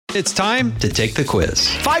It's time to take the quiz.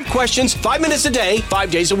 5 questions, 5 minutes a day,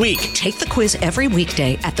 5 days a week. Take the quiz every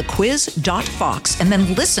weekday at thequiz.fox and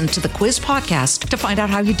then listen to the quiz podcast to find out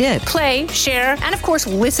how you did. Play, share, and of course,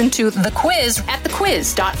 listen to the quiz at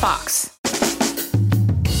thequiz.fox.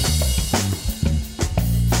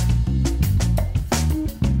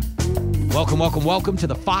 Welcome to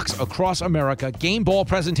the Fox Across America Game Ball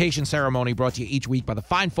Presentation Ceremony, brought to you each week by the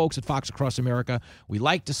fine folks at Fox Across America. We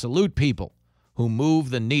like to salute people who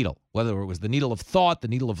move the needle, whether it was the needle of thought, the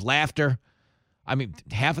needle of laughter. I mean,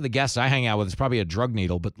 half of the guests I hang out with is probably a drug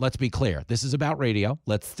needle, but let's be clear. This is about radio.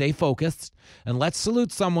 Let's stay focused, and let's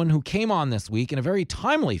salute someone who came on this week in a very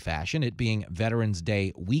timely fashion, it being Veterans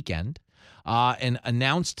Day weekend, and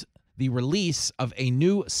announced the release of a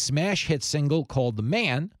new smash hit single called The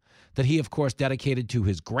Man, that he, of course, dedicated to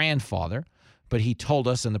his grandfather. But he told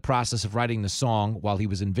us in the process of writing the song, while he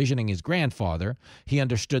was envisioning his grandfather, he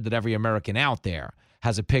understood that every American out there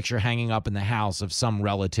has a picture hanging up in the house of some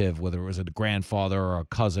relative, whether it was a grandfather or a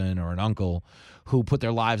cousin or an uncle, who put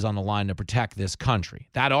their lives on the line to protect this country.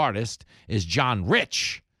 That artist is John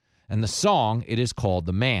Rich, and the song, it is called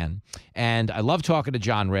The Man. And I love talking to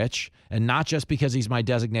John Rich, and not just because he's my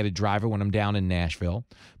designated driver when I'm down in Nashville,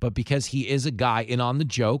 but because he is a guy in on the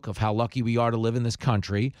joke of how lucky we are to live in this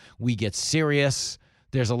country. We get serious.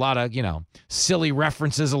 There's a lot of, silly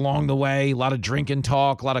references along the way, a lot of drinking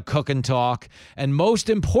talk, a lot of cooking talk. And most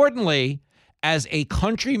importantly, as a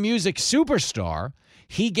country music superstar,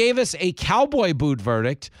 he gave us a cowboy boot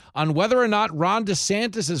verdict on whether or not Ron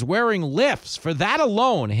DeSantis is wearing lifts. For that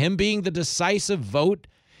alone, him being the decisive vote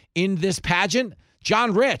in this pageant,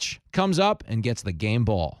 John Rich comes up and gets the game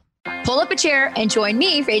ball. Pull up a chair and join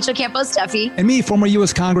me, Rachel Campos Duffy. And me, former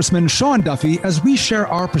U.S. Congressman Sean Duffy, as we share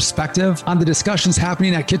our perspective on the discussions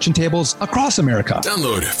happening at kitchen tables across America.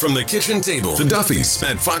 Download From the Kitchen Table the Duffys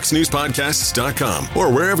at foxnewspodcasts.com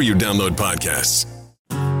or wherever you download podcasts.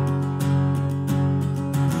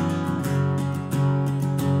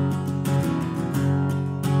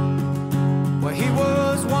 Well, he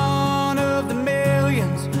was one of the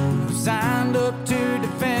millions who signed up to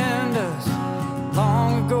defend us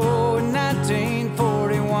long ago in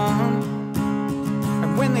 1941.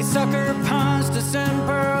 And when they sucker punched us in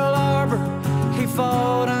Pearl Harbor, he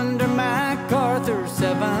fought under MacArthur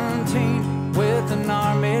 17 with an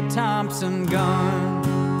Army Thompson gun.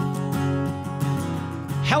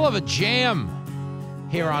 Hell of a jam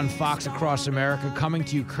here on Fox Across America, coming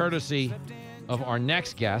to you courtesy of our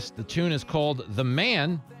next guest. The tune is called The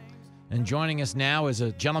Man, and joining us now is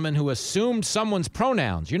a gentleman who assumed someone's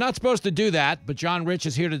pronouns. You're not supposed to do that, but John Rich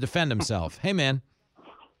is here to defend himself. Hey, man.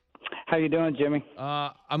 How you doing, Jimmy?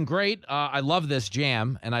 I'm great. I love this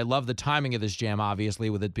jam, and I love the timing of this jam, obviously,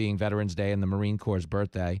 with it being Veterans Day and the Marine Corps'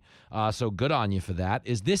 birthday. So good on you for that.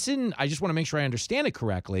 Is this I just want to make sure I understand it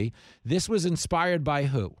correctly. This was inspired by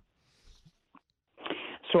who?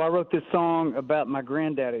 So I wrote this song about my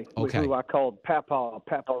granddaddy, who I called Papa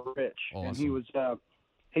Rich. Awesome. And he was a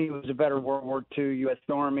veteran of World War II, U.S.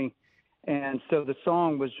 Army. And so the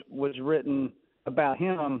song was written about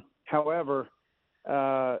him. However,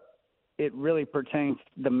 it really pertains,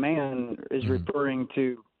 the man is referring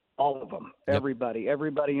to all of them, everybody.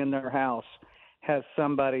 Everybody in their house has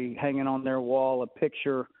somebody hanging on their wall, a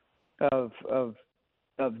picture of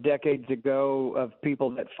decades ago of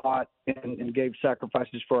people that fought and gave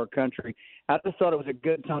sacrifices for our country. I just thought it was a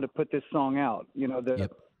good time to put this song out.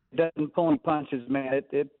 It doesn't pull any punches, man.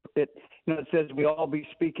 It says we all be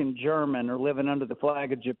speaking German or living under the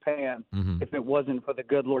flag of Japan if it wasn't for the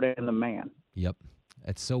good Lord and the man. Yep.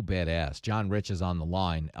 It's so badass. John Rich is on the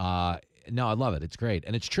line. No, I love it. It's great.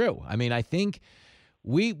 And it's true. I mean, I think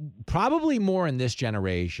we probably more in this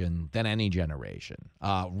generation than any generation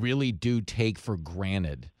really do take for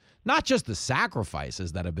granted not just the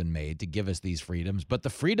sacrifices that have been made to give us these freedoms, but the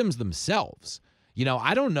freedoms themselves.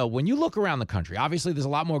 I don't know. When you look around the country, obviously there's a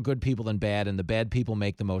lot more good people than bad, and the bad people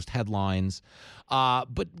make the most headlines.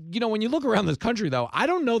 But, when you look around this country, though, I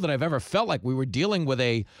don't know that I've ever felt like we were dealing with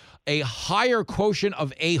a higher quotient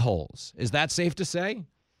of a-holes. Is that safe to say?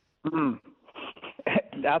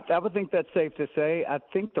 I would think that's safe to say. I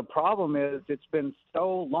think the problem is it's been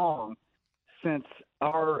so long since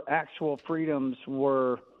our actual freedoms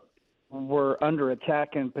were under attack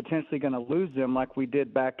and potentially going to lose them like we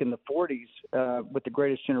did back in the 40s with the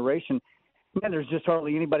Greatest Generation. Man, there's just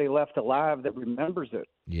hardly anybody left alive that remembers it.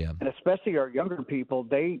 Yeah. And especially our younger people,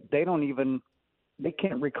 they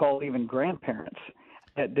can't recall even grandparents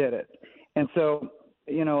that did it. And so,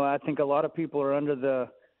 I think a lot of people are under the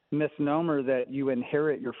misnomer that you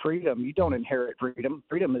inherit your freedom. You don't inherit freedom.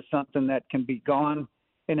 Freedom is something that can be gone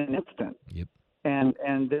in an instant. Yep.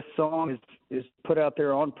 And this song is put out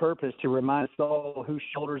there on purpose to remind us all whose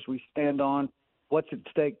shoulders we stand on, what's at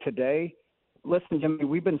stake today. Listen, Jimmy,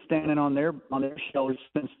 we've been standing on their shoulders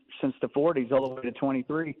since the 40s all the way to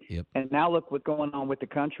 23. Yep. And now look what's going on with the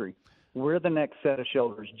country. We're the next set of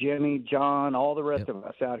shoulders. Jimmy, John, all the rest of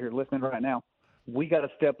us out here listening right now. We got to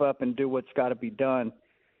step up and do what's got to be done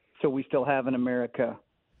so we still have an America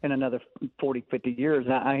in another 40, 50 years.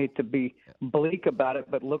 And I hate to be bleak about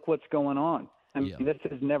it, but look what's going on. I mean, this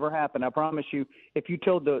has never happened. I promise you, if you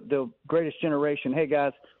told the greatest generation, hey,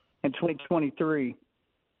 guys, in 2023,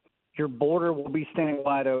 your border will be staying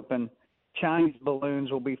wide open. Chinese balloons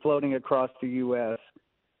will be floating across the U.S.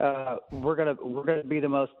 We're gonna be the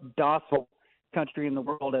most docile country in the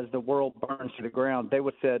world as the world burns to the ground. They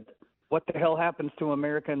would have said, what the hell happens to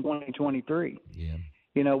America in 2023? Yeah.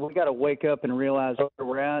 You know, we got to wake up and realize where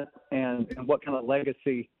we're at and what kind of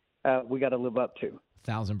legacy we got to live up to.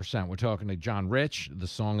 1,000%. We're talking to John Rich. The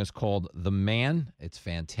song is called The Man. It's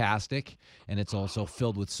fantastic, and it's also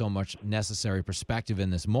filled with so much necessary perspective in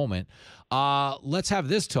this moment. Let's have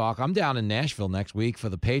this talk. I'm down in Nashville next week for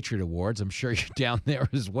the Patriot Awards. I'm sure you're down there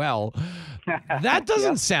as well. That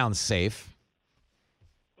doesn't sound safe.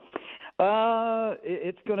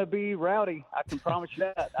 It's going to be rowdy. I can promise you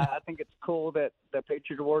that. I think it's cool that the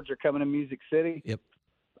Patriot Awards are coming to Music City. Yep.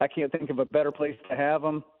 I can't think of a better place to have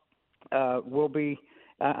them.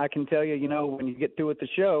 I can tell you, when you get through with the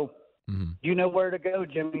show, you know where to go,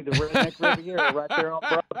 Jimmy. The Redneck Riviera right there on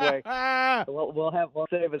Broadway. We'll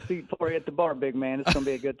save a seat for you at the bar, big man. It's going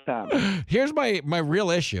to be a good time. Here's my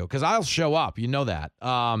real issue, because I'll show up. You know that.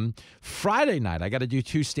 Friday night, I got to do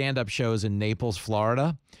 2 stand-up shows in Naples,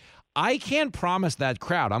 Florida. I can't promise that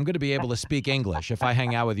crowd I'm going to be able to speak English if I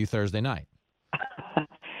hang out with you Thursday night.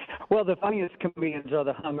 Well, the funniest comedians are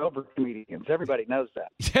the hungover comedians. Everybody knows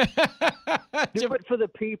that. Do it for the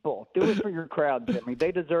people. Do it for your crowd, Jimmy.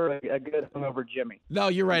 They deserve a good hungover Jimmy. No,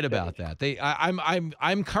 you're right about that.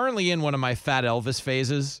 I'm currently in one of my fat Elvis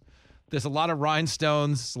phases. There's a lot of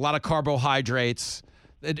rhinestones, a lot of carbohydrates.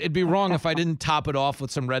 It'd be wrong if I didn't top it off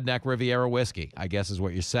with some Redneck Riviera whiskey, I guess is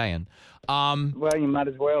what you're saying. Well, you might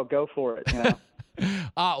as well go for it. You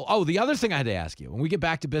know? The other thing I had to ask you, when we get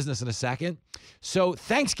back to business in a second. So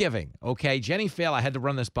Thanksgiving, okay, Jenny Fail, I had to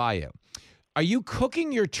run this by you. Are you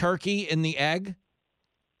cooking your turkey in the egg?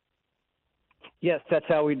 Yes, that's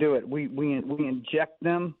how we do it. We inject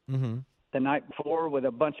them the night before with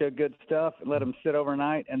a bunch of good stuff, let them sit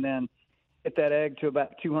overnight, and then get that egg to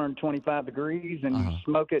about 225 degrees, and you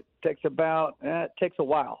smoke it. It takes a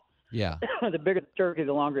while. Yeah. The bigger the turkey,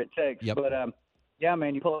 the longer it takes. Yep. But yeah,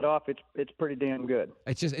 man, you pull it off. It's pretty damn good.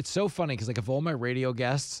 It's so funny because of all my radio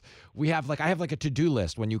guests, I have a to-do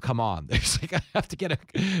list when you come on. There's I have to get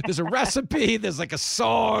there's a recipe, there's a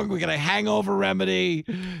song, we got a hangover remedy.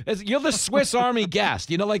 You're the Swiss Army guest.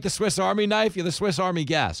 The Swiss Army knife. You're the Swiss Army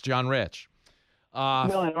guest, John Rich.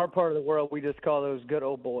 Well, in our part of the world, we just call those good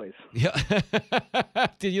old boys. Yeah.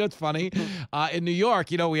 Dude, it's funny. In New York,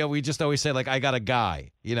 we just always say, I got a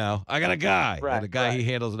guy. I got a guy. Right, and the guy, he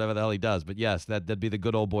handles whatever the hell he does. But yes, that'd be the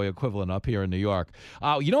good old boy equivalent up here in New York.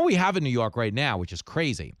 What we have in New York right now, which is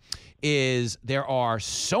crazy, is there are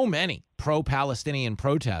so many pro-Palestinian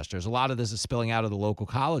protesters. A lot of this is spilling out of the local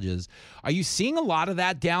colleges. Are you seeing a lot of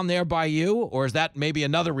that down there by you? Or is that maybe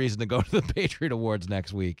another reason to go to the Patriot Awards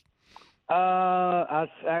next week? I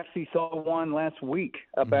actually saw one last week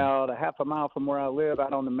about a half a mile from where I live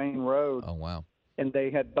out on the main road. Oh, wow. And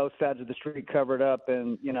they had both sides of the street covered up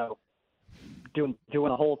and, doing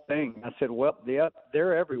the whole thing. I said, well,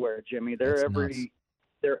 they're everywhere, Jimmy. They're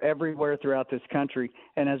everywhere throughout this country.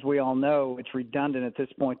 And as we all know, it's redundant at this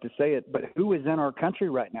point to say it, but who is in our country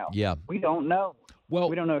right now? Yeah. We don't know. Well,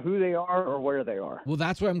 we don't know who they are or where they are. Well,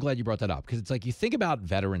 that's why I'm glad you brought that up, because it's you think about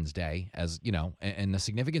Veterans Day as, and the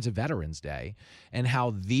significance of Veterans Day and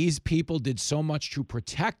how these people did so much to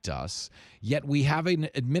protect us, yet we have an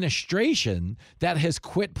administration that has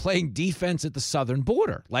quit playing defense at the southern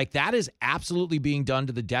border. That is absolutely being done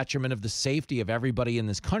to the detriment of the safety of everybody in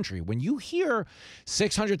this country. When you hear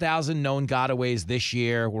 600,000 known gotaways this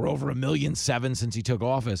year, we're over 1.7 million since he took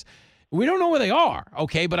office. We don't know where they are,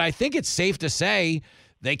 okay? But I think it's safe to say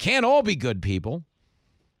they can't all be good people.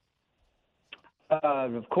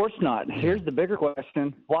 Of course not. Here's the bigger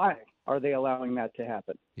question. Why are they allowing that to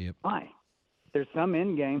happen? Yep. Why? There's some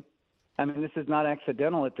end game. I mean, this is not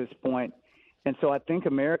accidental at this point. And so I think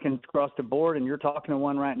Americans across the board, and you're talking to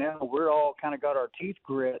one right now, we're all kind of got our teeth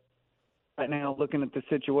grit right now looking at the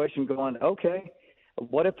situation going, okay,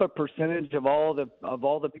 what if a percentage of all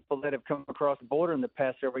the people that have come across the border in the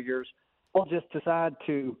past several years all just decide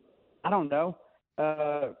to, I don't know,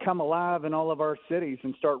 come alive in all of our cities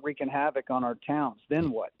and start wreaking havoc on our towns? Then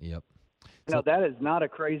what? Yep. No, that is not a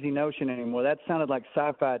crazy notion anymore. That sounded like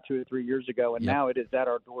sci-fi 2 or 3 years ago, and now it is at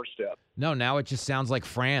our doorstep. No, now it just sounds like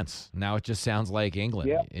France. Now it just sounds like England.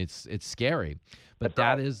 Yep. It's scary. But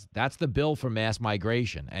That's that's the bill for mass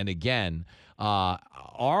migration. And again,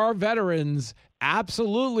 our veterans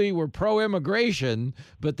absolutely were pro-immigration,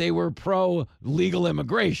 but they were pro-legal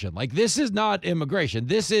immigration. Like, this is not immigration.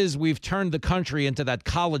 This is, we've turned the country into that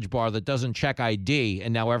college bar that doesn't check ID,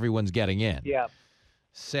 and now everyone's getting in. Yeah.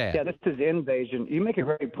 Sad. Yeah, this is invasion. You make a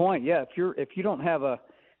great point. Yeah, if you don't have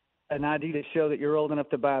an ID to show that you're old enough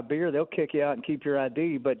to buy a beer, they'll kick you out and keep your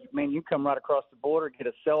ID. But, man, you come right across the border, get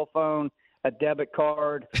a cell phone, a debit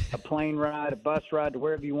card, a plane ride, a bus ride to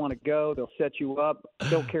wherever you want to go. They'll set you up.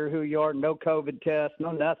 Don't care who you are. No COVID test.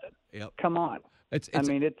 No nothing. Yep. Come on.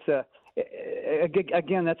 Again,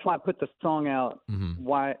 that's why I put the song out.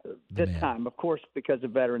 Why this time? Of course, because of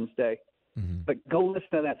Veterans Day. But go listen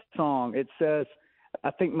to that song. It says, I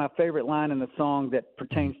think my favorite line in the song that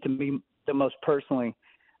pertains to me the most personally.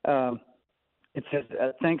 It says,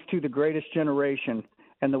 "Thanks to the greatest generation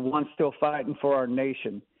and the ones still fighting for our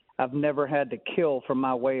nation, I've never had to kill for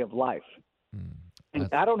my way of life." And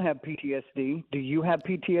I don't have PTSD. Do you have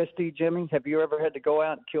PTSD, Jimmy? Have you ever had to go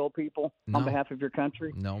out and kill people on behalf of your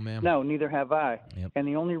country? No, ma'am. No, neither have I. Yep. And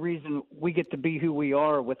the only reason we get to be who we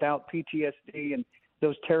are without PTSD and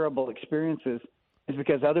those terrible experiences is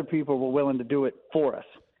because other people were willing to do it for us.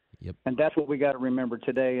 Yep. And that's what we got to remember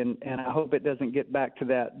today. And I hope it doesn't get back to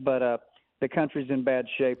that. But the country's in bad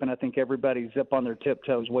shape, and I think everybody's up on their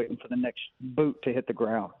tiptoes waiting for the next boot to hit the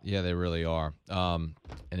ground. Yeah, they really are. And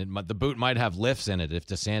the boot might have lifts in it if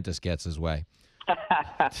DeSantis gets his way.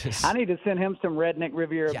 I need to send him some redneck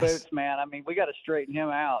Riviera boots, man. I mean, we got to straighten him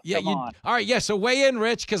out. Yeah, Come on. All right, yeah, so weigh in,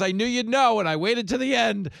 Rich, because I knew you'd know, and I waited to the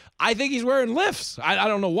end. I think he's wearing lifts. I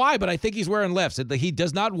don't know why, but I think he's wearing lifts. He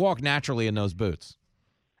does not walk naturally in those boots.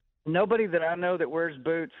 Nobody that I know that wears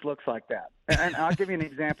boots looks like that. And I'll give you an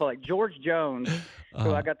example. Like George Jones,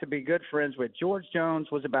 who I got to be good friends with. George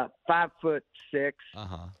Jones was about 5'6".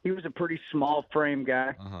 He was a pretty small frame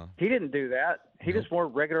guy. He didn't do that. He just wore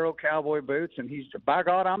regular old cowboy boots, and he's, by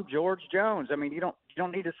God, I'm George Jones. I mean, you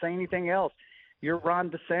don't need to say anything else. You're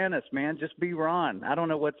Ron DeSantis, man. Just be Ron. I don't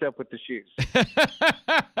know what's up with the shoes.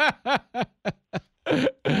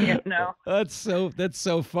 That's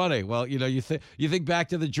so funny. Well, you think back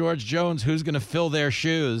to the George Jones, who's going to fill their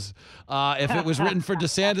shoes. If it was written for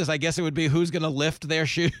DeSantis, I guess it would be who's going to lift their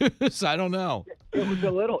shoes. I don't know. It was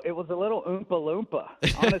a little oompa loompa,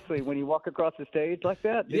 honestly, when you walk across the stage like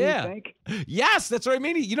that. Didn't you think? Yes, that's what I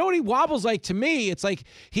mean. You know what he wobbles like to me? It's like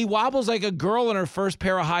he wobbles like a girl in her first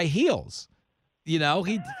pair of high heels. He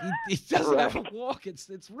doesn't have a walk. It's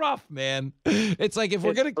rough, man. It's like if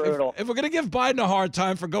we're gonna give Biden a hard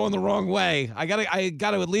time for going the wrong way, I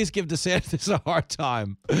gotta at least give DeSantis a hard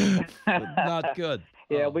time. Not good.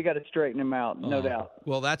 Yeah, we got to straighten him out, no doubt.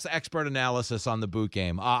 Well, that's expert analysis on the boot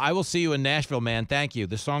game. I will see you in Nashville, man. Thank you.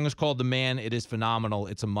 The song is called "The Man." It is phenomenal.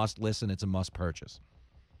 It's a must listen. It's a must purchase.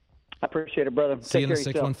 I appreciate it, brother. See you in the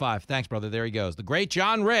 615. Thanks, brother. There he goes. The great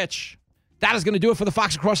John Rich. That is going to do it for the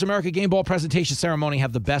Fox Across America Game Ball presentation ceremony.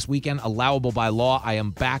 Have the best weekend allowable by law. I am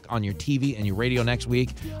back on your TV and your radio next week.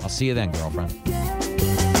 I'll see you then, girlfriend.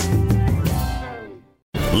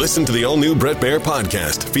 Listen to the all-new Bret Baier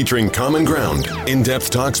podcast featuring Common Ground, in-depth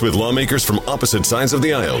talks with lawmakers from opposite sides of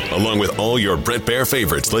the aisle, along with all your Bret Baier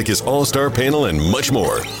favorites like his all-star panel and much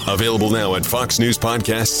more. Available now at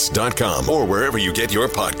foxnewspodcasts.com or wherever you get your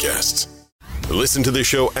podcasts. Listen to the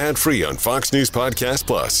show ad-free on Fox News Podcast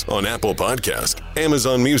Plus, on Apple Podcast,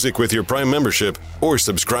 Amazon Music with your Prime membership, or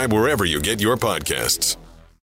subscribe wherever you get your podcasts.